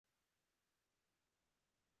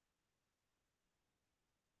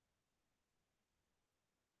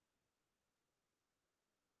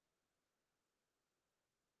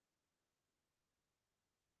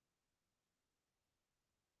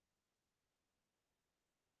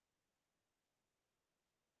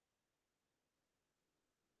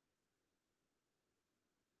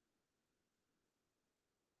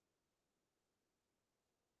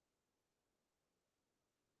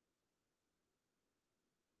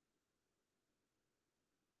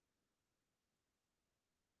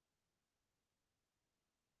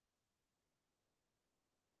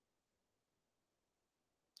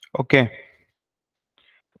Okay,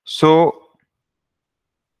 सो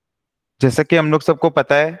जैसा कि हम लोग सबको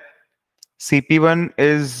पता है, CP1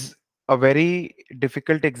 is a very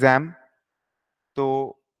difficult exam. तो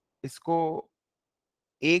इसको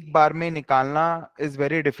एक बार में निकालना इज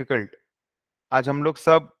वेरी डिफिकल्ट। आज हम लोग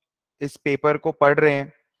सब इस पेपर को पढ़ रहे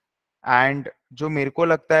हैं, एंड जो मेरे को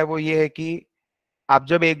लगता है वो ये है कि आप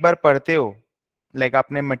जब एक बार पढ़ते हो, लाइक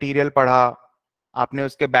आपने मटेरियल पढ़ा, आपने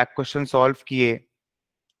उसके बैक क्वेश्चन सॉल्व किए,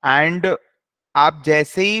 एंड आप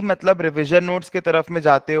जैसे ही मतलब रिवीजन नोट्स की तरफ में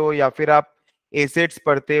जाते हो या फिर आप एसेट्स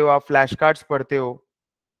पढ़ते हो, आप फ्लैश कार्ड्स पढ़ते हो,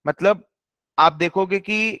 मतलब आप देखोगे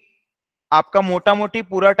कि आपका मोटा मोटी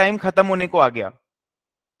पूरा टाइम खत्म होने को आ गया।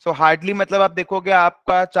 सो हार्डली मतलब आप देखोगे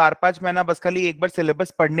आपका 4-5 महीना बस खाली एक बार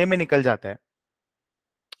सिलेबस पढ़ने में निकल जाता है,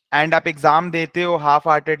 एंड आप एग्जाम देते हो हाफ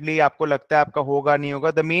हार्टेडली, आपको लगता है आपका होगा नहीं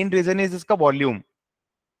होगा। द मेन रीजन इज इसका वॉल्यूम।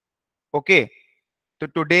 ओके, तो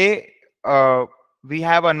today we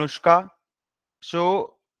have Anushka. So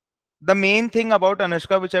the main thing about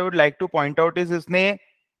Anushka which I would like two point out is इसने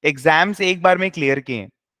एग्जाम्स एक बार में क्लियर किए,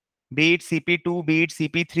 बीट CP2, बीट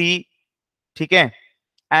CP3, ठीक है।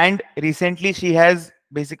 And recently she has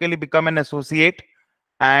basically become an associate,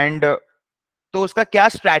 and तो उसका क्या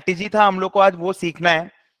strategy था हम लोग को आज वो सीखना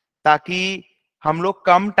है, ताकि हम लोग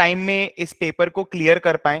कम टाइम में इस पेपर को क्लियर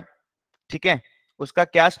कर पाए, ठीक है। उसका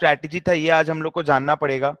क्या स्ट्रैटेजी था ये आज हम लोग को जानना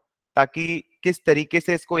पड़ेगा, ताकि किस तरीके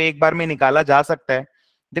से इसको एक बार में निकाला जा सकता है।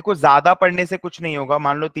 देखो, ज्यादा पढ़ने से कुछ नहीं होगा,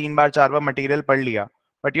 मान लो 3 बार 4 बार मटेरियल पढ़ लिया,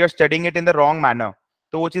 but you are studying it in the wrong manner,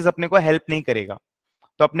 तो वो चीज अपने को हेल्प नहीं करेगा।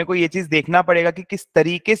 तो अपने को ये चीज देखना पड़ेगा कि किस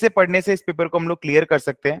तरीके से पढ़ने से इस पेपर को हम लोग क्लियर कर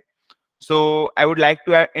सकते हैं। सो I would like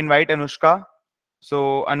to invite Anushka.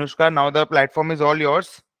 So Anushka, now the platform is all yours.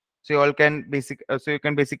 So you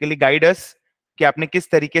can basically guide us कि आपने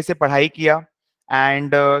किस तरीके से पढ़ाई किया,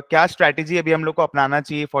 एंड क्या स्ट्रैटेजी अभी हम लोग को अपनाना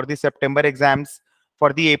चाहिए for the September exams,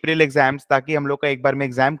 for the April exams, ताकि हम लोग का एक बार में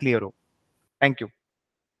एग्जाम क्लियर हो। Thank you.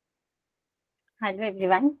 Hello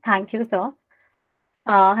everyone. Thank you, sir.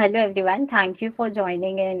 Hello everyone. Thank you for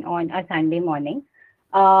joining in on a Sunday morning.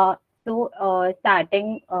 Starting,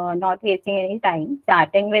 not wasting any time,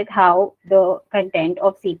 starting with how the content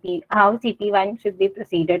of how CP1 should be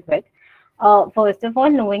proceeded with. First of all,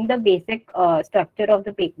 knowing the basic structure of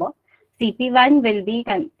the paper,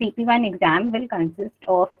 CP1 exam will consist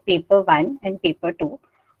of paper 1 and paper 2.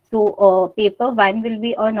 So, paper 1 will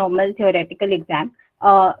be a normal theoretical exam.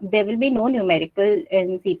 There will be no numerical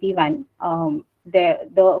in CP1.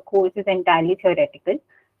 The course is entirely theoretical.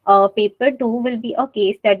 Paper 2 will be a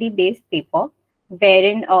case study based paper,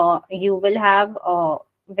 wherein you will have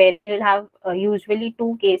usually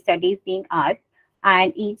two case studies being asked,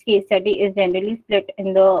 and each case study is generally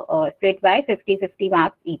split by 50-50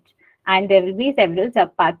 marks each, and there will be several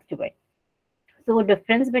subparts to it. So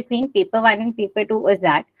difference between paper 1 and paper 2 is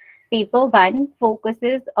that paper 1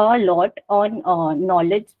 focuses a lot on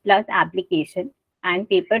knowledge plus application, and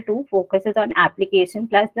paper 2 focuses on application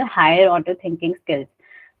plus the higher order thinking skills.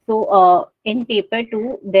 So in paper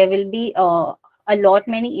 2 there will be a lot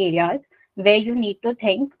many areas where you need to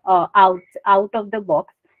think out of the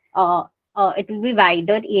box. It will be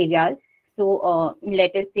wider areas. So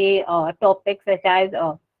let us say topics such as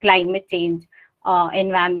climate change,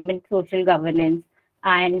 environment, social governance,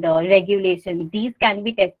 and regulation. These can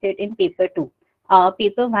be tested in paper 2.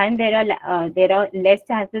 Paper 1, there are less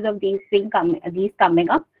chances of these coming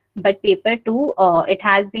up, but paper 2, it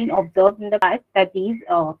has been observed in the past that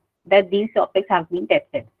these topics have been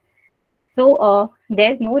tested. So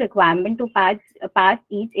there's no requirement to pass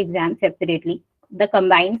each exam separately. The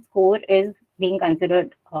combined score is being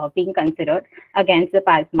considered against the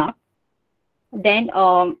pass mark. Then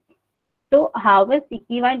so how is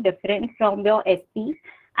CP1 different from your SP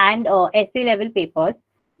and SA level papers?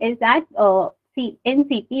 Is that in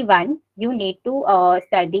CP1 you need to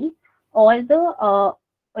study all the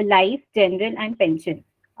life, general, and pension.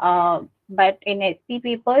 But in SP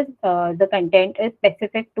papers, the content is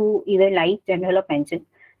specific to either life, general, or pension.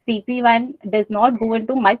 CP1 does not go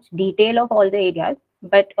into much detail of all the areas,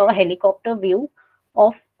 but a helicopter view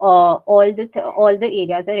of all the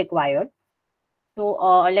areas are required. So,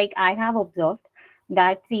 like I have observed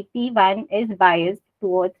that CP1 is biased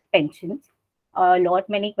towards pensions. A lot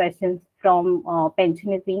many questions from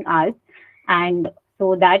pension is being asked, and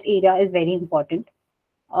so that area is very important.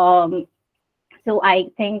 Um, so I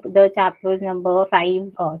think the chapter number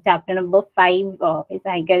five is,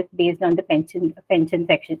 I guess, based on the pension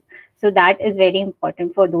section. So that is very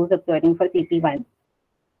important for those appearing for CP1.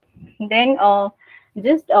 Then,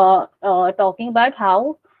 just talking about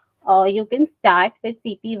how you can start with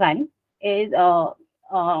CP1 is uh,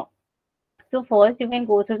 so first you can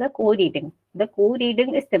go through the core reading. The core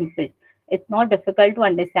reading is simple. It's not difficult to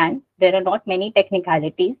understand. There are not many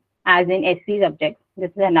technicalities as in SC subjects.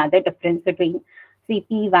 This is another difference between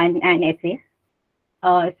CP1 and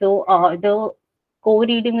SA. The core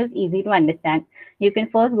reading is easy to understand. You can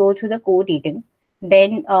first go through the core reading,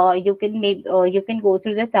 then you can go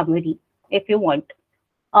through the summary if you want,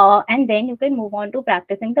 and then you can move on to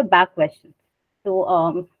practicing the back questions.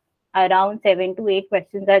 So around 7 to 8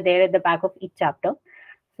 questions are there at the back of each chapter,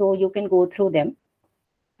 so you can go through them.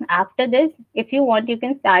 After this, if you want, you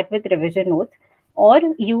can start with revision notes, or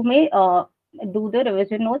you may do the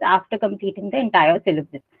revision notes after completing the entire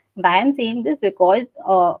syllabus. Why I'm saying this? Because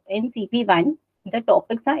in CP1, the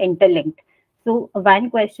topics are interlinked. So one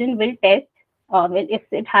question will test, if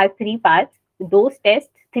it has three parts, those test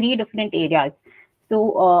three different areas.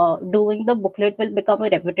 So doing the booklet will become a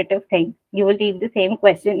repetitive thing. You will read the same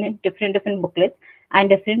question in different booklets, and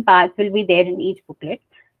different parts will be there in each booklet.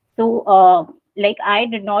 So, like I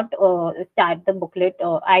did not start the booklet.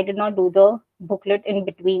 I did not do the booklet in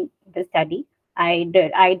between the study. I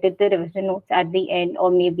did the revision notes at the end,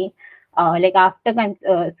 or maybe like after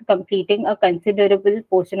completing a considerable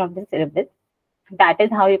portion of the syllabus. That is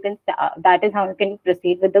how you can that is how you can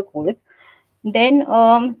proceed with the course. Then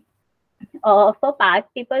for past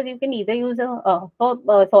papers, you can either use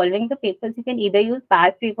for solving the papers, you can either use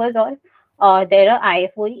past papers, or there are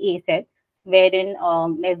IFoA sets wherein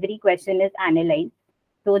every question is analyzed.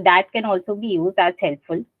 So that can also be used as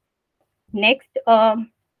helpful. Next,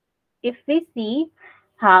 if we see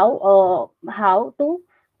how to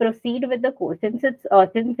proceed with the course,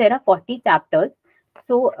 since there are 40 chapters,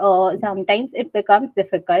 so sometimes it becomes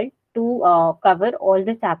difficult to cover all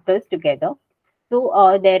the chapters together.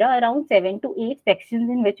 So there are around 7 to 8 sections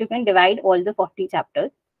in which you can divide all the 40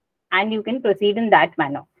 chapters, and you can proceed in that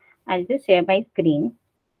manner. I'll just share my screen.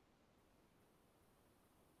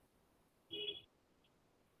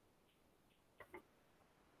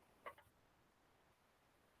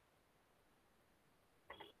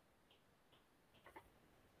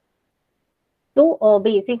 So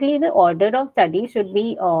basically, the order of study should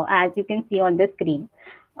be as you can see on the screen.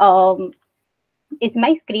 Um, is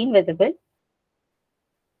my screen visible?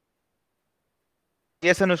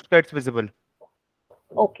 Yes, Anushka, it's visible.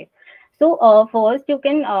 Okay. So first you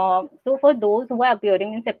can, so for those who are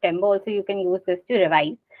appearing in September also, you can use this to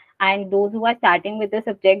revise. And those who are starting with the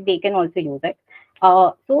subject, they can also use it.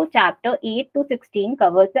 So chapter 8 to 16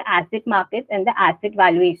 covers the asset markets and the asset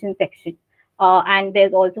valuation section. And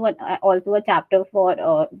there's also a chapter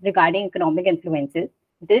for regarding economic influences.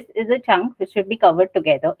 This is a chunk which should be covered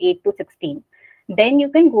together, 8 to 16. Then you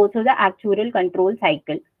can go through the actuarial control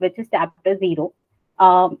cycle, which is chapter 0.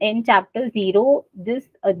 In chapter 0, this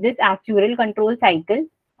actuarial control cycle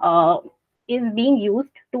is being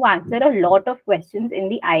used to answer a lot of questions in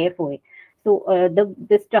the IFoA. So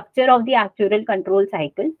the structure of the actuarial control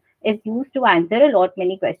cycle is used to answer a lot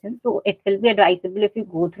many questions. So it will be advisable if you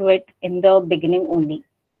go through it in the beginning only.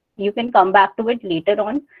 You can come back to it later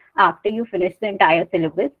on after you finish the entire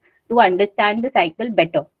syllabus to understand the cycle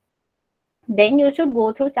better. Then you should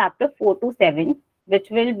go through chapter 4 to 7,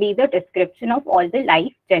 which will be the description of all the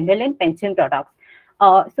life, general, and pension products.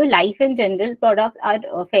 So life and general products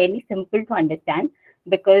are fairly simple to understand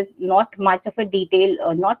because not much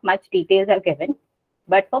details are given.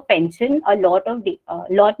 But for pension,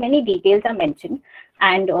 lot many details are mentioned,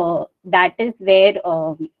 and that is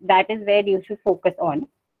where you should focus on.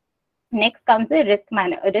 Next comes the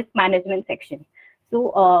risk management section.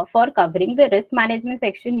 So for covering the risk management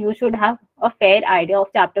section, you should have a fair idea of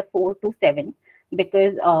chapter 4 to 7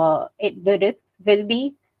 because the risk will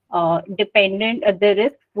be dependent. The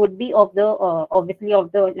risk would be of the obviously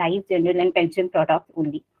of the life, general, and pension products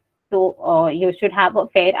only. So you should have a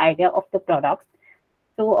fair idea of the products.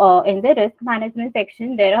 So in the risk management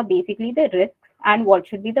section, there are basically the risks and what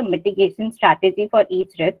should be the mitigation strategy for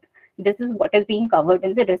each risk. This is what is being covered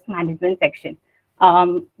in the risk management section.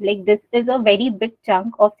 Like this is a very big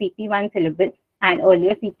chunk of CP1 syllabus, and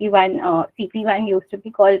earlier CP1 used to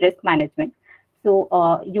be called risk management.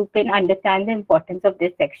 So you can understand the importance of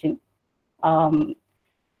this section.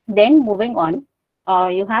 Then moving on,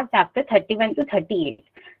 you have chapter 31 to 38.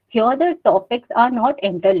 Here the topics are not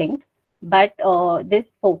interlinked, but this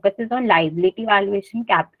focuses on liability valuation,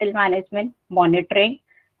 capital management, monitoring,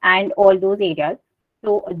 and all those areas.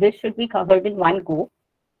 So this should be covered in one go.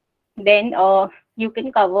 Then you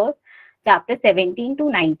can cover chapter 17 to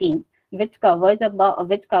 19, which covers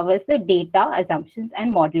the data, assumptions,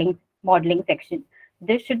 and modeling section.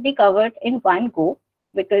 This should be covered in one go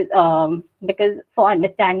because for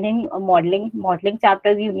understanding modeling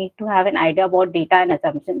chapters, you need to have an idea about data and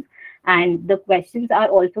assumptions. and the questions are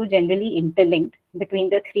also generally interlinked between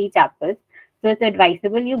the three chapters. So it's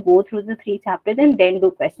advisable you go through the three chapters and then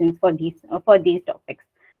do questions for these topics.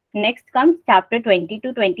 Next comes chapter 20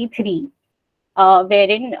 to 23,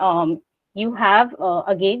 wherein you have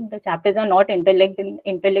again the chapters are not interlinked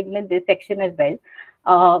in this section as well.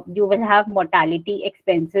 You will have mortality,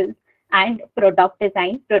 expenses, and product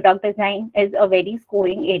design. Product design is a very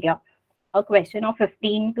scoring area. A question of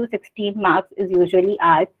 15 to 16 marks is usually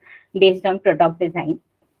asked based on product design,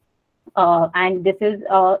 and this is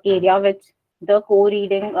area which the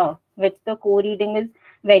co-reading is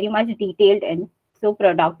very much detailed in. So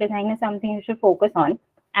product design is something you should focus on,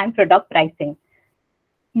 and product pricing.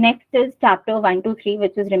 Next is chapter 1 to 3,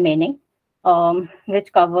 which is remaining,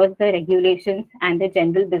 which covers the regulations and the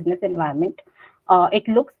general business environment. It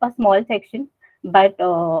looks a small section, but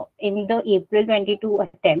in the April 22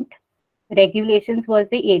 attempt, regulations was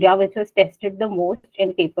the area which was tested the most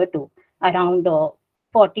in paper 2. Around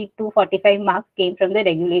 40 to 45 marks came from the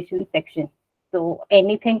regulations section. So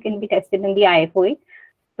anything can be tested in the IFoA.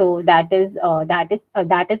 So that is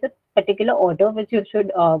a particular order which you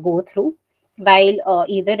should go through while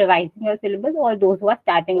either revising your syllabus or those who are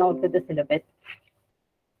starting out with the syllabus.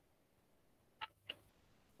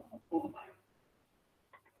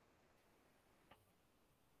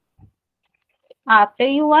 After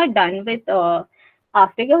you are done with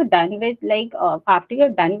after you're done with after you're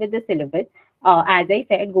done with the syllabus, as I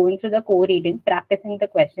said, going through the core reading, practicing the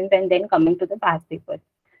questions, and then coming to the past papers.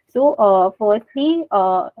 So firstly,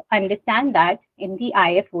 understand that in the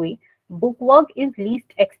IFoA, bookwork is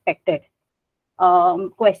least expected.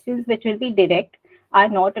 Questions which will be direct are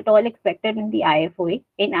not at all expected in the IFoA.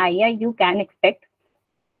 In IAI, you can expect,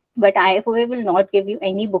 but IFoA will not give you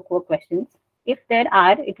any bookwork questions. If there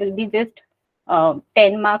are, it will be just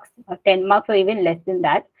 10 marks, 10 marks or even less than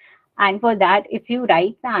that. And for that, if you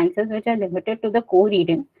write the answers which are limited to the core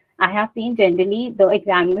reading, I have seen generally the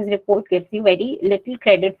examiner's report gives you very little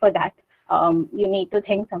credit for that. You need to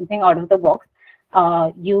think something out of the box.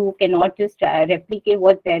 You cannot just replicate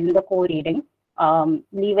what's there in the core reading.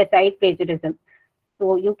 Leave aside plagiarism.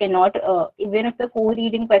 So you cannot, even if the core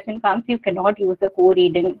reading question comes, you cannot use the core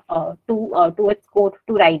reading to its core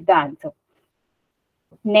to write the answer.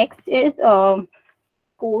 Next is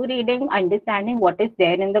core reading, understanding what is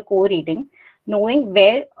there in the core reading, knowing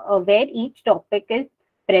where each topic is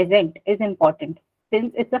present is important.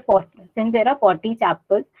 Since since there are 40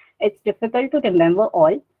 chapters, it's difficult to remember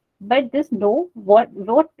all, but just know what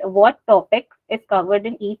topic is covered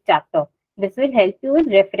in each chapter. This will help you in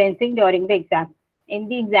referencing during the exam. In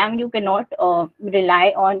the exam, you cannot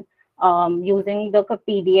rely on using the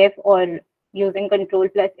PDF or using Control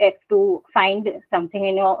plus F to find something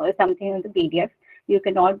in the PDF. You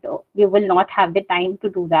will not have the time to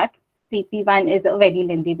do that. CP1 is a very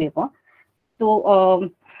lengthy paper.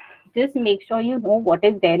 So just make sure you know what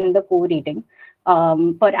is there in the core reading.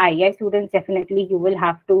 For IAI students, definitely you will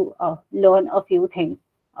have to learn a few things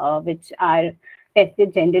which are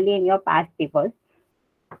tested generally in your past papers.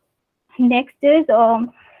 Next is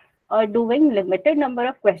doing limited number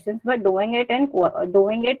of questions, but doing it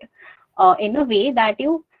in a way that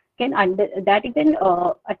you can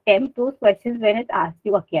attempt those questions when it's asked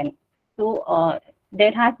you again. So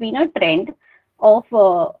there has been a trend of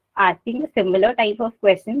asking a similar type of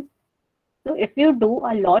questions. So if you do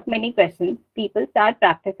a lot many questions, people start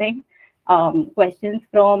practicing questions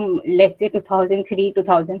from, let's say, 2003,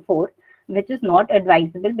 2004, which is not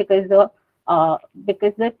advisable because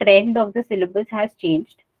the trend of the syllabus has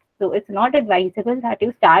changed. So it's not advisable that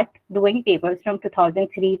you start doing papers from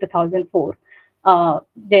 2003, 2004.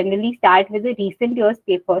 Generally start with the recent year's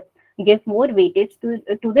papers. Give more weightage to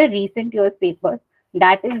the recent year's papers.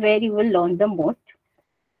 That is where you will learn the most.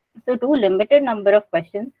 So do limited number of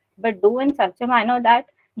questions, but do in such a manner that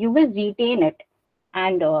you will retain it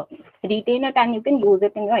and you can use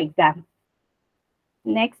it in your exam.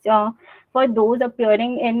 Next, for those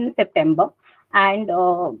appearing in September and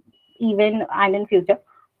in future,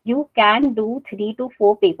 you can do 3 to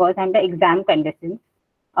 4 papers under exam conditions.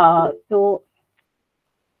 So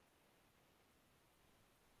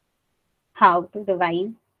how to revise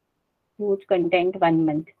huge content 1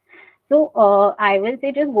 month. So I will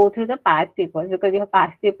say just go through the past papers, because your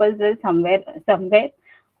past papers will somewhere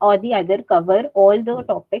or the other cover all the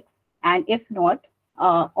topics, and if not,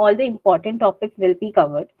 all the important topics will be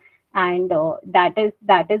covered, and that is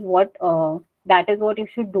what you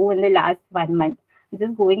should do in the last 1 month.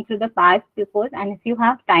 Just going through the past papers, and if you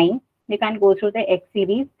have time, you can go through the X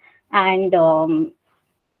series and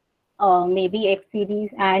maybe X series,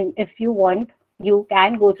 and if you want, you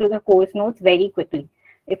can go through the course notes very quickly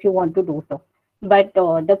if you want to do so. but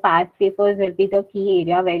the past papers will be the key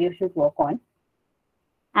area where you should work on,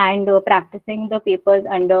 and practicing the papers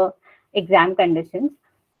under exam conditions.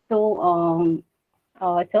 So,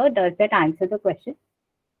 sir, does that answer the question?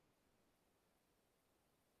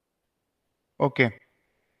 Okay.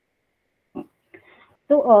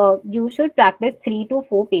 So you should practice 3 to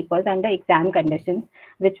 4 papers under exam conditions,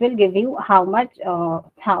 which will give you how much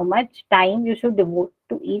time you should devote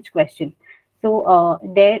to each question. So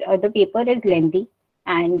there the paper is lengthy,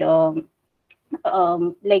 and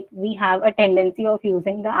like we have a tendency of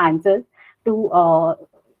using the answers to uh,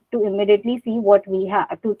 to immediately see what we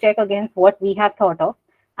have to check against what we have thought of,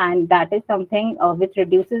 and that is something which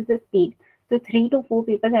reduces the speed. So 3 to 4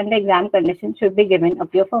 papers under exam conditions should be given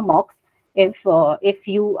appear for mocks if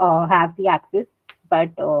you have the access, but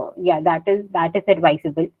yeah, that is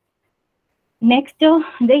advisable. Next, the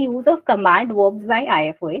use of command verbs by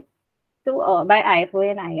IFoA. So by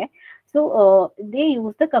IFoA and IA. So they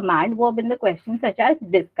use the command verb in the question such as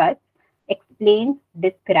discuss, explain,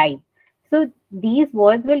 describe. So these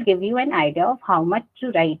words will give you an idea of how much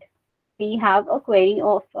to write. We have a query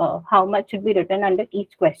of how much should be written under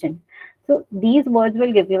each question. So these words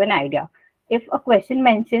will give you an idea. If a question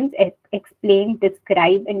mentions explain,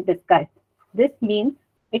 describe, and discuss, this means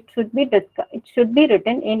it should be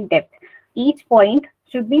written in depth. Each point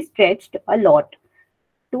should be stretched a lot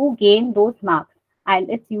to gain those marks. And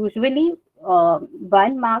it's usually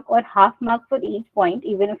 1 mark or half mark for each point,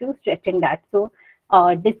 even if you're stretching that. So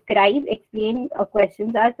describe, explain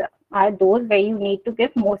questions are those where you need to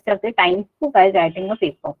give most of the time to while writing a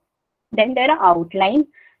paper. Then there are outline,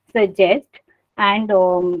 suggest, and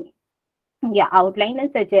outline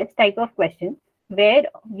and suggest type of questions where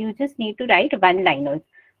you just need to write one liners.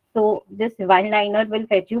 So this one liner will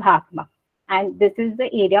fetch you half mark, and this is the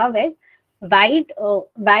area where wide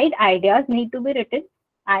ideas need to be written,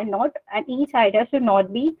 and each idea should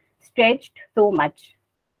not be stretched so much.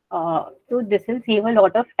 So this will save a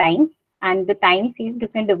lot of time, and the time saved you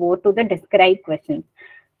can devote to the describe questions.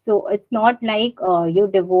 So it's not like you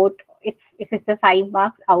devote if it's a 5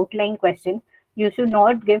 marks outline question, you should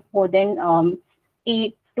not give more than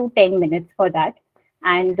 8 to 10 minutes for that,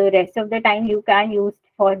 and the rest of the time you can use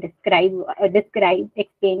for describe,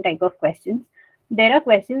 explain type of questions. There are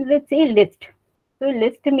questions which say list. So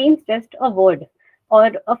list means just a word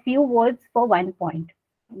or a few words for one point.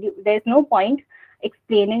 There's no point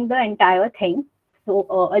explaining the entire thing. So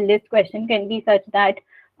a list question can be such that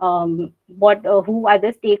what who are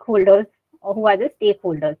the stakeholders or who are the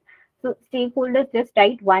stakeholders. So stakeholders just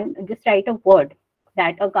write a word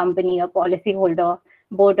that a company, a policyholder,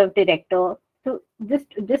 board of director. So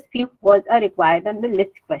just few words are required on the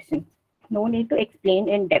list questions. No need to explain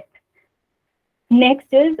in depth. Next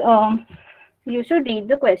is you should read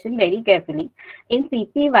the question very carefully. In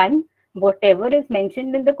CP1, whatever is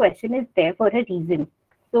mentioned in the question is there for a reason.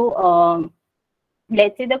 So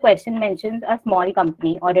let's say the question mentions a small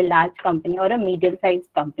company or a large company or a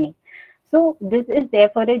medium-sized company. So this is there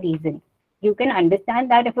for a reason. You can understand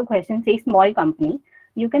that if a question says small company,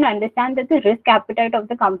 you can understand that the risk appetite of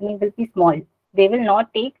the company will be small. They will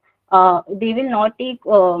not take high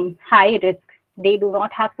risk. They do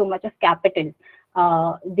not have so much of capital.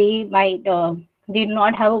 They do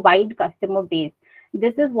not have a wide customer base.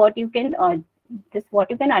 This is what you can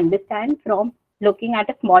understand from looking at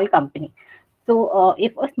a small company. So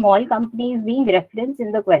if a small company is being referenced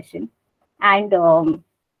in the question, and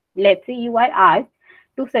let's say you are asked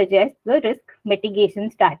to suggest the risk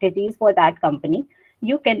mitigation strategies for that company,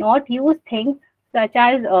 you cannot use things such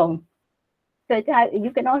as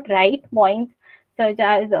you cannot write points such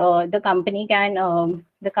as the company can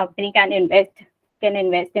invest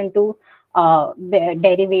into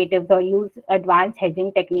derivatives or use advanced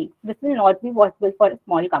hedging techniques. This will not be possible for a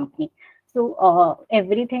small company. So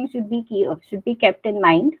everything should be kept in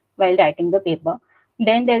mind while writing the paper.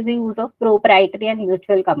 Then there's the use of proprietary and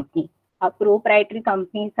mutual company. A proprietary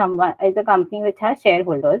company is a company which has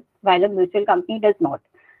shareholders, while a mutual company does not.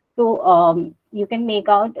 So you can make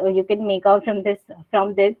out from this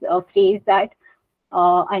phrase that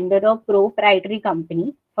under a proprietary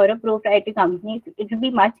company, for a proprietary company, it will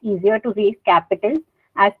be much easier to raise capital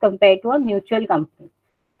as compared to a mutual company.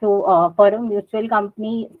 So for a mutual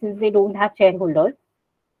company, since they don't have shareholders,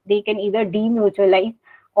 they can either demutualize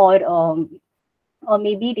or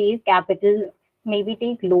maybe raise capital, maybe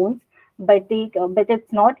take loans, but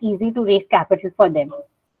it's not easy to raise capital for them.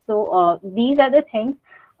 So these are the things.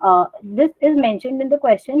 This is mentioned in the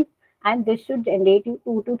question, and this should generate you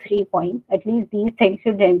 2 to 3 points. At least these things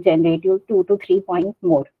should generate you 2 to 3 points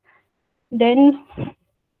more. Then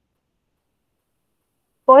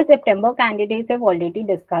for September, candidates have already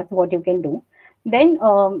discussed what you can do. Then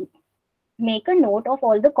make a note of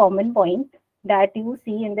all the common points that you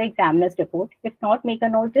see in the examiner's report. If not, make a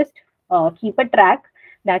note, just keep a track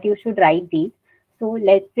that you should write these. So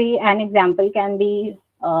let's say an example can be,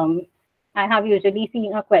 I have usually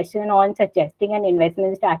seen a question on suggesting an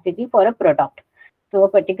investment strategy for a product. So a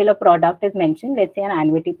particular product is mentioned, let's say an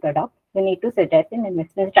annuity product. You need to suggest an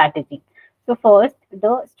investment strategy. So first,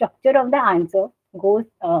 the structure of the answer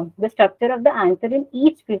in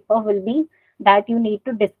each paper will be that you need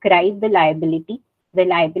to describe the liability. The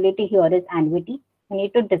liability here is annuity. You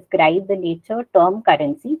need to describe the nature, term,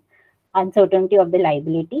 currency, uncertainty of the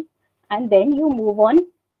liability, and then you move on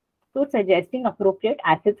to suggesting appropriate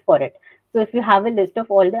assets for it. So if you have a list of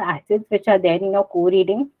all the assets which are there in your core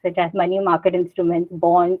reading, such as money market instruments,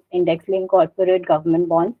 bonds, index-linked corporate government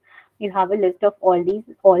bonds, you have a list of all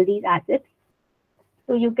these assets.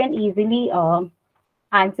 So you can easily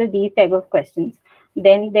answer these type of questions.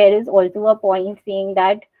 Then there is also a point saying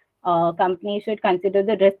that companies should consider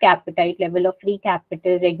the risk appetite, level of free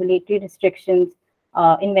capital, regulatory restrictions,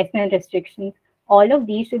 investment restrictions. All of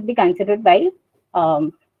these should be considered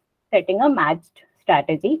while setting a matched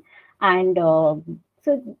strategy. And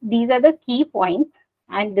so these are the key points,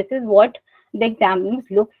 and this is what the examiners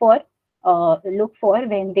look for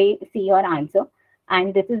when they see your answer.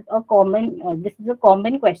 And this is a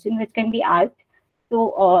common question which can be asked.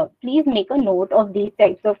 So please make a note of these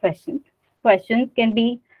types of questions. Questions can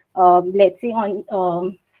be, let's say,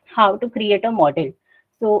 on how to create a model.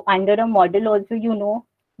 So under a model also,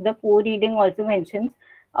 the core reading also mentions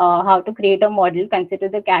how to create a model, consider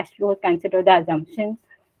the cash flows, consider the assumptions,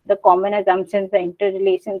 the common assumptions, the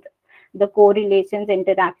interrelations, the correlations,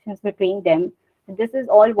 interactions between them. This is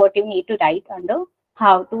all what you need to write under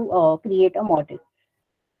how to create a model.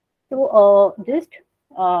 So just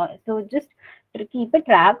to keep a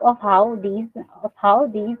track of how these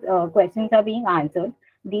questions are being answered.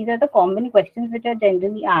 These are the common questions which are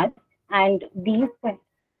generally asked, and maybe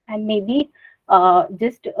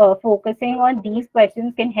just focusing on these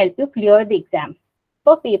questions can help you clear the exam.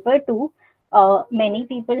 For paper two, many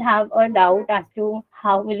people have a doubt as to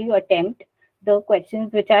how will you attempt the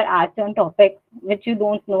questions which are asked on topics which you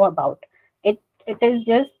don't know about. It is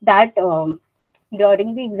just that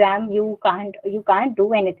during the exam you can't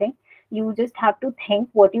do anything. You just have to think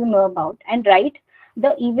what you know about and write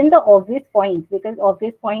the obvious points, because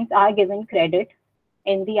obvious points are given credit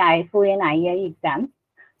in the IFoA and IAI exams.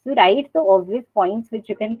 So write the obvious points which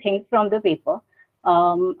you can think from the paper.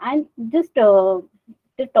 And just the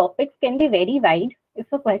topics can be very wide.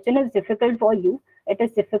 If a question is difficult for you, it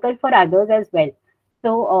is difficult for others as well.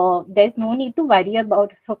 So there's no need to worry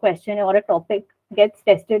about if a question or a topic gets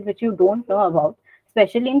tested which you don't know about,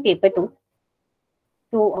 especially in paper two.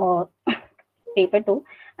 So paper two,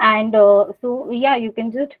 and so yeah, you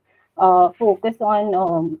can just focus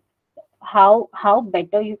on how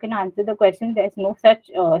better you can answer the question. There's no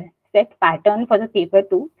such set pattern for the paper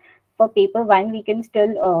two. For paper one, we can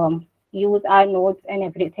still use our notes and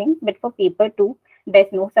everything, but for paper two,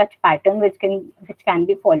 there's no such pattern which can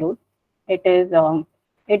be followed. It is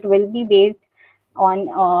it will be based on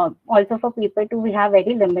also for paper two, we have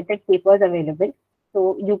very limited papers available.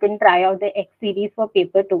 So you can try out the X series for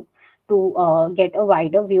paper two to get a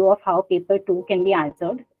wider view of how paper two can be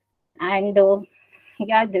answered. And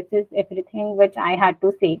yeah, this is everything which I had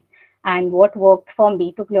to say and what worked for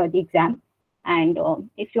me to clear the exam. And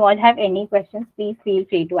if you all have any questions, please feel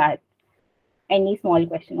free to ask any small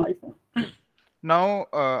question also. Now,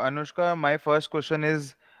 Anushka, my first question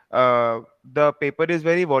is, the paper is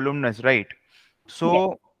very voluminous, right? Yes.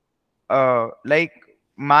 So, like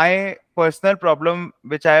my personal problem,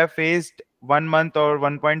 which I have faced 1 month or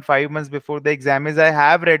 1.5 months before the exam, is I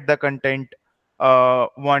have read the content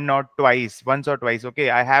once or twice. Okay,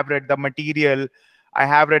 I have read the material, I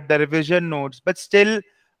have read the revision notes, but still,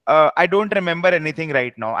 I don't remember anything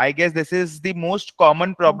right now. I guess this is the most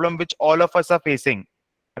common problem which all of us are facing,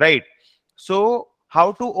 right? So,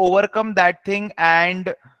 how to overcome that thing,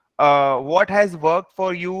 and what has worked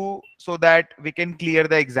for you so that we can clear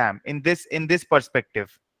the exam in this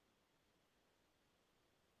perspective?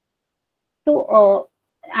 So,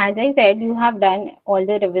 as I said, you have done all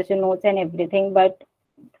the revision notes and everything, but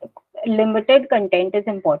limited content is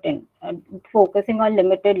important. Focusing on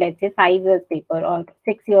limited, let's say 5 years paper or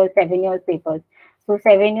 6 years, 7 years papers. So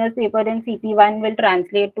 7 years paper in CP1 will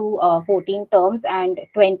translate to 14 terms and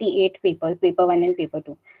 28 papers, paper one and paper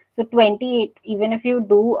two. So 28, even if you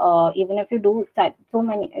do so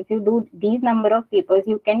many, if you do these number of papers,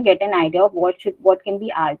 you can get an idea of what can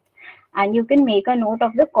be asked, and you can make a note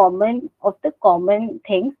of the common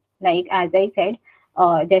things, like as I said,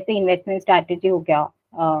 जैसे investment strategy हो गया,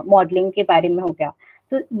 modelling के बारे में हो गया.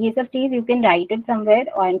 तो ये सब चीज you can write it somewhere,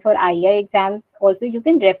 and for III exams also you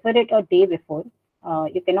can refer it a day before.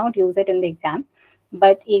 You cannot use it in the exam,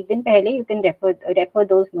 but एक दिन पहले you can refer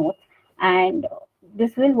those notes, and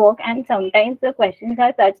this will work. And sometimes the questions are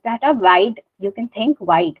such that are wide. You can think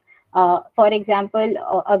wide. For example,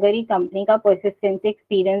 अगर ये company का persistency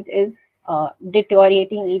experience is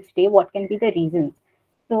deteriorating each day, what can be the reasons?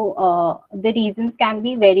 So the reasons can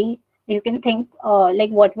be very, you can think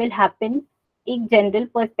like what will happen. एक general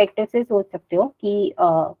perspective से सोच सकते हो कि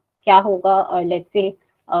क्या होगा. Let's say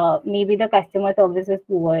maybe the customer service is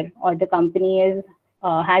poor, or the company is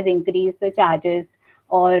has increased the charges,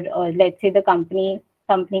 or let's say the company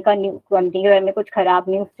के बारे में कुछ खराब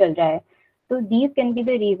न्यूज़ चल रहा है. So these can be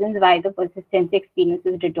the reasons why the persistency experience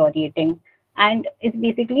is deteriorating. And it's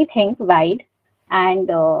basically think wide, and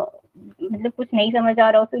मतलब कुछ नहीं समझ आ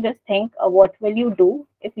रहा हो, so just think what will you do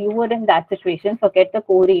if you were in that situation. Forget the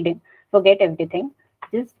co-reading, forget everything.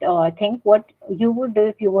 Just think what you would do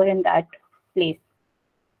if you were in that place.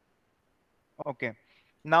 Okay.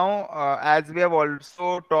 Now, as we have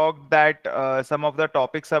also talked that some of the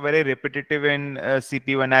topics are very repetitive in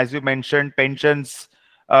CP1, as you mentioned, pensions,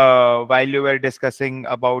 while you were discussing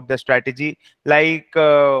about the strategy. Like,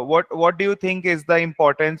 what do you think is the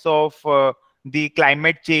importance of the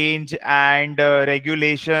climate change and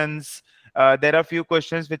regulations? There are few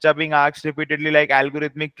questions which are being asked repeatedly, like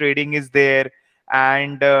algorithmic trading is there,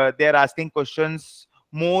 and they are asking questions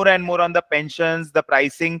more and more on the pensions, the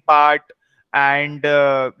pricing part, and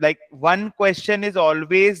like one question is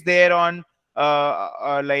always there on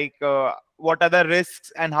what are the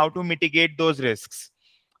risks and how to mitigate those risks.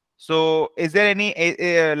 So is there any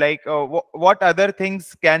what other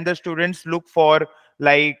things can the students look for,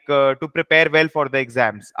 to prepare well for the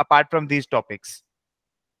exams apart from these topics?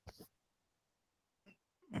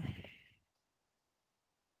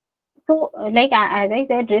 So, like as I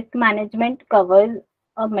said, risk management covers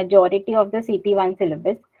a majority of the CP1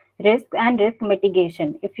 syllabus. Risk and risk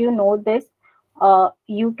mitigation. If you know this,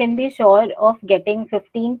 you can be sure of getting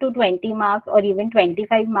 15 to 20 marks, or even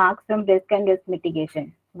 25 marks from risk and risk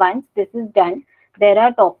mitigation. Once this is done, there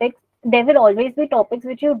are topics. There will always be topics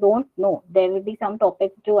which you don't know. There will be some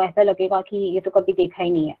topics जो ऐसा लगेगा कि ये तो कभी देखा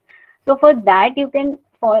ही नहीं है. So for that, you can,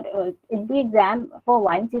 for in the exam, for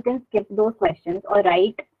once you can skip those questions or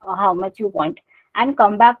write how much you want, and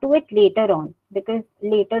come back to it later on. Because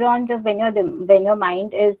later on, just when your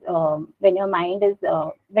mind is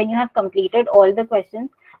when you have completed all the questions,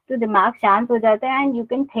 तो दिमाग शांत हो जाता है, and you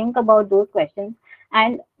can think about those questions,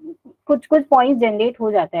 and कुछ कुछ points generate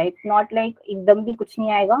हो जाता है. इट्स नॉट लाइक एकदम भी कुछ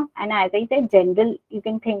नहीं आएगा. And as I said, general you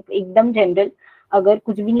can think एकदम जनरल. अगर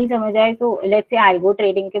कुछ भी नहीं समझ आए, तो लेट्स से एल्गो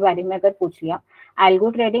ट्रेडिंग के बारे में अगर पूछ लिया, algo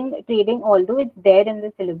trading although it's there in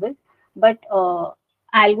the syllabus, but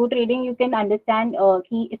algo trading you can understand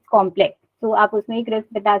कि इट्स कॉम्प्लेक्स. तो आप उसमें एक रिस्क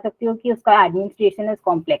बता सकते हो कि उसका एडमिनिस्ट्रेशन इज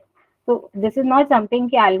कॉम्प्लेक्स. तो दिस इज नॉट समथिंग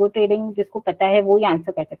कि एल्गो ट्रेडिंग जिसको पता है वो ही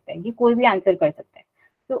आंसर कर सकता है, ये कोई भी आंसर कर सकता है.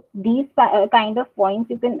 So these kind of points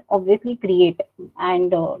you can obviously create,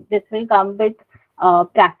 and this will come with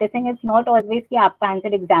practicing. It's not always कि आपका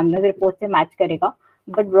आंसर एग्जामिनर रिपोर्ट से मैच करेगा,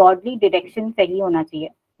 but broadly direction सही होना चाहिए.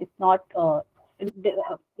 It's not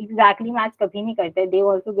exactly match कभी नहीं करते. They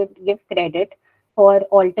also give credit for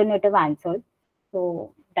alternative answers. So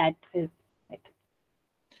that is it.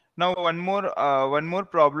 Now, one more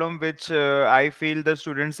problem which I feel the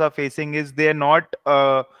students are facing is they are not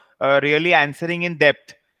really answering in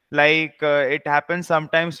depth. Like it happens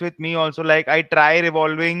sometimes with me also. Like I try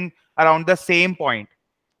revolving around the same point.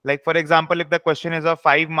 Like for example, if the question is of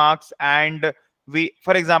 5 marks, and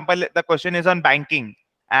for example, the question is on banking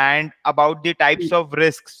and about the types of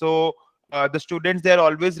risks. So the students, they are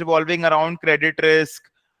always revolving around credit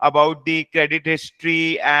risk, about the credit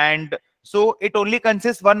history, and so it only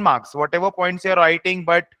consists 1 marks whatever points you're writing,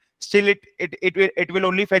 but still it will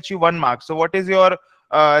only fetch you 1 mark. So what is your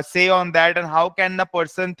say on that, and how can a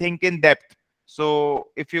person think in depth? So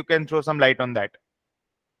if you can throw some light on that.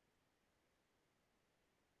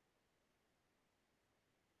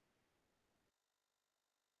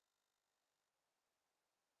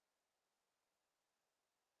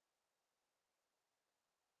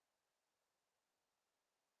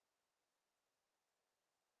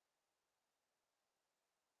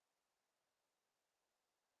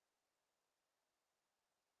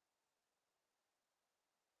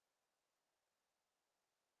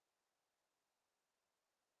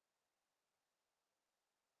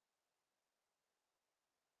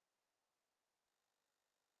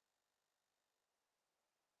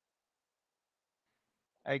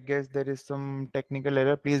 I guess there is some technical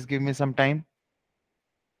error. Please give me some time.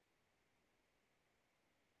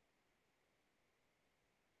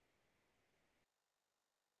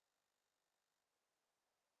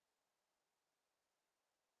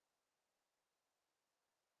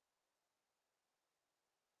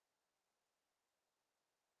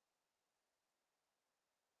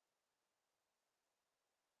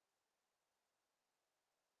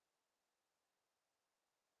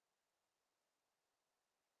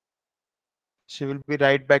 She will be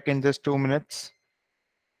right back in just 2 minutes.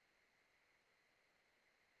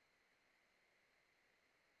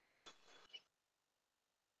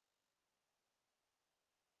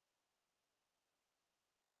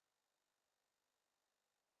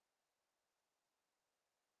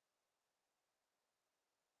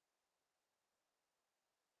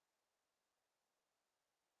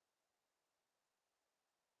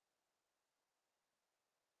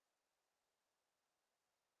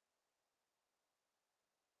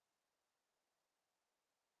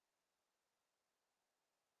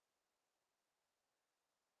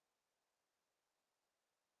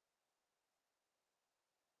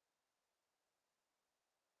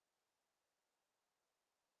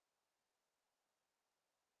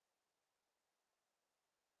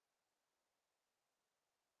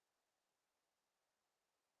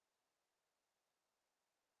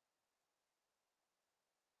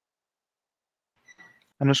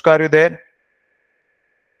 Anushka, are you there?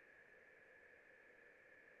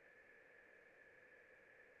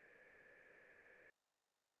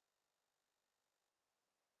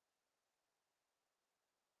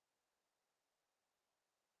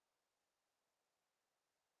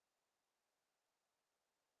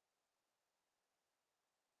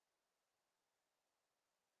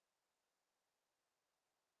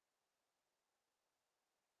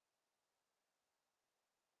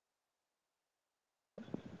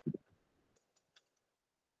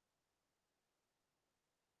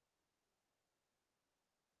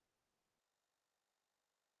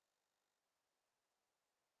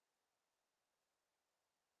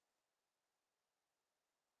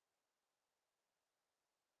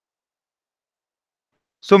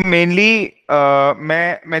 So mainly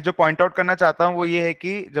मैं जो point out करना चाहता हूँ वो ये है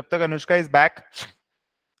कि जब तक अनुष्का इज बैक,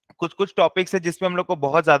 कुछ कुछ टॉपिक्स है जिसमें हम लोग को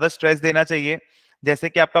बहुत ज्यादा स्ट्रेस देना चाहिए, जैसे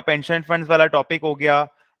कि आपका पेंशन फंड्स वाला टॉपिक हो गया,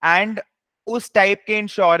 एंड उस टाइप के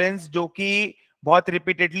इंश्योरेंस जो कि बहुत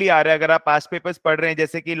रिपीटेडली आ रहा है अगर आप पास्ट पेपर्स पढ़ रहे हैं,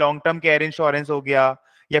 जैसे कि लॉन्ग टर्म केयर इंश्योरेंस हो गया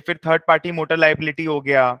या फिर थर्ड पार्टी मोटर लाइबिलिटी हो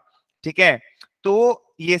गया। ठीक है, तो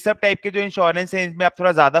ये सब टाइप के जो इंश्योरेंस है इनमें आप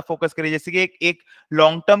थोड़ा ज्यादा फोकस करिए, जैसे कि एक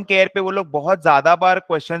लॉन्ग टर्म केयर पे वो लोग बहुत ज्यादा बार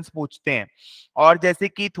क्वेश्चंस पूछते हैं, और जैसे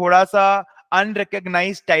कि थोड़ा सा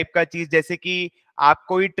अनरिकग्नाइज टाइप का चीज, जैसे कि आप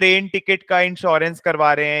कोई ट्रेन टिकट का इंश्योरेंस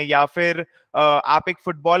करवा रहे हैं, या फिर आप एक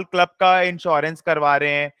फुटबॉल क्लब का इंश्योरेंस करवा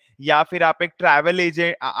रहे हैं, या फिर आप एक ट्रैवल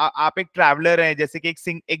एजेंट, आप एक ट्रैवलर हैं, जैसे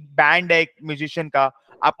कि एक बैंड है एक म्यूजिशियन का,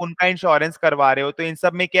 आप उनका इंश्योरेंस करवा रहे हो, तो इन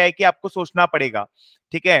सब में क्या है कि आपको सोचना पड़ेगा।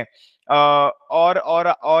 ठीक है,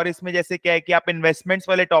 और इसमें जैसे क्या है कि आप इन्वेस्टमेंट्स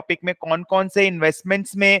वाले टॉपिक में कौन कौन से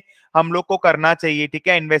इन्वेस्टमेंट्स में हम लोग को करना चाहिए, ठीक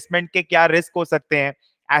है, इन्वेस्टमेंट के क्या रिस्क हो सकते हैं,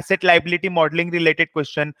 asset liability modelling related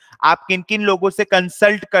question, आप किन किन लोगों से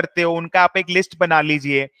कंसल्ट करते हो उनका आप एक लिस्ट बना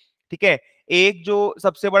लीजिए। ठीक है, एक जो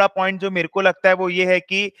सबसे बड़ा पॉइंट जो मेरे को लगता है वो ये है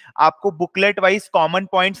कि आपको बुकलेट वाइज कॉमन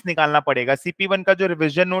पॉइंट्स निकालना पड़ेगा। CP1 का जो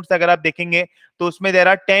रिवीजन नोट्स अगर आप देखेंगे तो उसमें देयर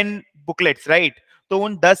आर 10 बुकलेट्स, राइट? तो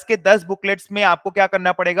उन 10 के 10 बुकलेट्स में आपको क्या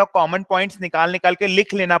करना पड़ेगा, कॉमन पॉइंट्स निकाल निकाल के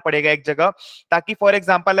लिख लेना पड़ेगा एक जगह, ताकि फॉर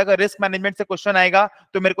एग्जांपल अगर रिस्क मैनेजमेंट से क्वेश्चन आएगा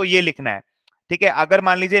तो मेरे को ये लिखना है। ठीक है, अगर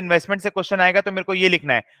मान लीजिए इन्वेस्टमेंट से क्वेश्चन आएगा तो मेरे को ये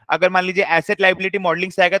लिखना है, अगर मान लीजिए एसेट लाइबिलिटी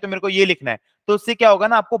मॉडलिंग से आएगा तो मेरे को ये लिखना है। तो उससे क्या होगा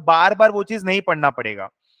ना, आपको बार बार वो चीज नहीं पढ़ना पड़ेगा,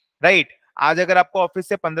 राइट? आज अगर आपको ऑफिस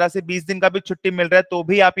से 15 से 20 दिन का भी छुट्टी मिल रहा है तो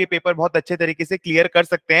भी आप ये पेपर बहुत अच्छे तरीके से क्लियर कर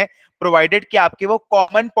सकते हैं, प्रोवाइडेड कि आपके वो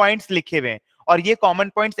कॉमन पॉइंट्स लिखे हुए हैं। और ये कॉमन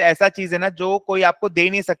पॉइंट्स ऐसा चीज है ना जो कोई आपको दे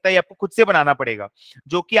नहीं सकता, ये आपको खुद से बनाना पड़ेगा,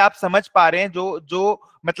 जो कि आप समझ पा रहे हैं, जो जो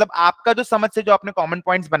मतलब आपका जो समझ से जो आपने कॉमन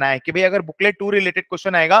पॉइंट्स बनाए कि भाई अगर बुकलेट 2 रिलेटेड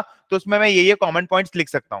क्वेश्चन आएगा तो उसमें मैं ये कॉमन पॉइंट्स लिख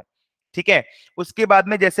सकता हूँ। ठीक है, उसके बाद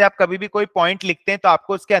में जैसे आप कभी भी कोई पॉइंट लिखते हैं तो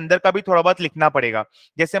आपको उसके अंदर का भी थोड़ा बहुत लिखना पड़ेगा।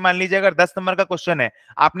 जैसे मान लीजिए अगर 10 नंबर का क्वेश्चन है,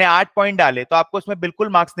 आपने 8 पॉइंट डाले, तो आपको उसमें बिल्कुल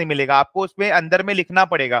मार्क्स नहीं मिलेगा, आपको उसमें अंदर में लिखना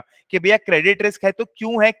पड़ेगा कि भैया क्रेडिट रिस्क है तो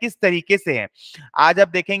क्यों है, किस तरीके से है। आज आप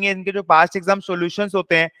देखेंगे इनके जो पास्ट एग्जाम सॉल्यूशंस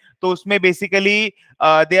होते हैं तो उसमें basically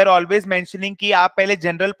they are always mentioning कि आप पहले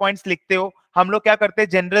जनरल पॉइंट्स लिखते हो, हम लोग क्या करते हैं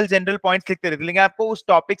जनरल जनरल पॉइंट्स लिखते रहते हैं, लेकिन आपको उस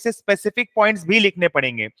टॉपिक से स्पेसिफिक पॉइंट्स भी लिखने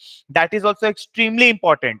पड़ेंगे, that is also extremely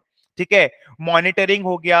important. ठीक है, मॉनिटरिंग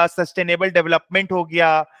हो गया, सस्टेनेबल डेवलपमेंट हो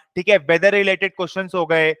गया, ठीक है, वेदर रिलेटेड क्वेश्चंस हो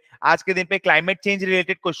गए, आज के दिन पे क्लाइमेट चेंज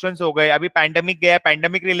रिलेटेड क्वेश्चंस हो गए, अभी पैंडेमिक गया,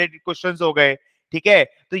 पैंडेमिक रिलेटेड क्वेश्चंस हो गए। ठीक है,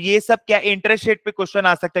 तो ये सब क्या इंटरेस्ट रेट पे क्वेश्चन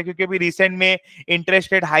आ सकता है, क्योंकि अभी रिसेंट में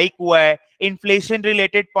इंटरेस्ट रेट हाइक हुआ है, इन्फ्लेशन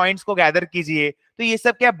रिलेटेड पॉइंट्स को गैदर कीजिए। तो ये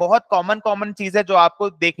सब क्या बहुत कॉमन कॉमन चीज है जो आपको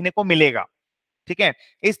देखने को मिलेगा। ठीक है,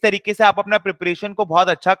 इस तरीके से आप अपना प्रिपरेशन को बहुत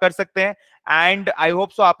अच्छा कर सकते हैं, एंड आई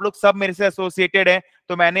होप सो आप लोग सब मेरे से एसोसिएटेड हैं,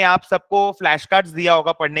 तो मैंने आप सबको फ्लैश कार्ड्स दिया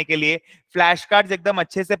होगा पढ़ने के लिए। फ्लैश कार्ड्स एकदम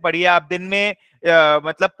अच्छे से पढ़िए आप, दिन में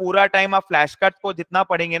मतलब पूरा टाइम आप फ्लैश कार्ड्स को जितना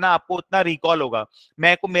पढ़ेंगे ना आपको उतना रिकॉल होगा।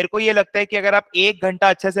 मेरे को ये लगता है कि अगर आप 1 घंटा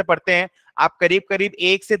अच्छे से पढ़ते हैं आप करीब करीब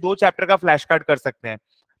 1 से 2 चैप्टर का फ्लैश कार्ड कर सकते हैं।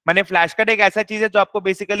 मैंने फ्लैश कार्ड एक ऐसा चीज है जो आपको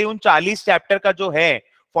बेसिकली उन 40 चैप्टर का जो है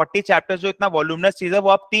 40 चैप्टर जो इतना वॉल्यूमनस चीज है वो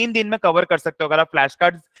आप 3 दिन में कवर कर सकते हो अगर आप फ्लैश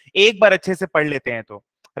कार्ड एक बार अच्छे से पढ़ लेते हैं तो,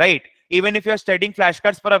 right. Even if you are studying flash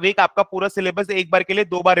cards for a week, आपका पूरा सिलेबस एक बार के लिए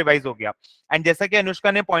 2 बार रिवाइज हो गया। एंड जैसा कि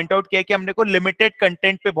अनुष्का ने पॉइंट आउट किया कि हमने को लिमिटेड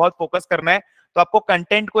कंटेंट पे बहुत फोकस करना है, तो आपको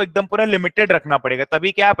कंटेंट को एकदम पूरा लिमिटेड रखना पड़ेगा,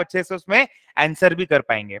 तभी क्या आप अच्छे से उसमें आंसर भी कर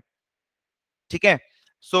पाएंगे। ठीक है,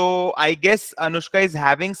 सो I guess Anushka is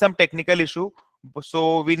having some technical issue, so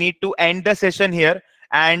we need to end the session here,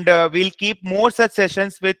 and we'll keep more such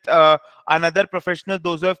sessions with another professional,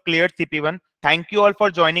 those who have cleared CP1. Thank you all for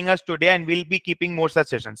joining us today, and we'll be keeping more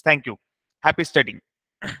such sessions. Thank you. Happy studying.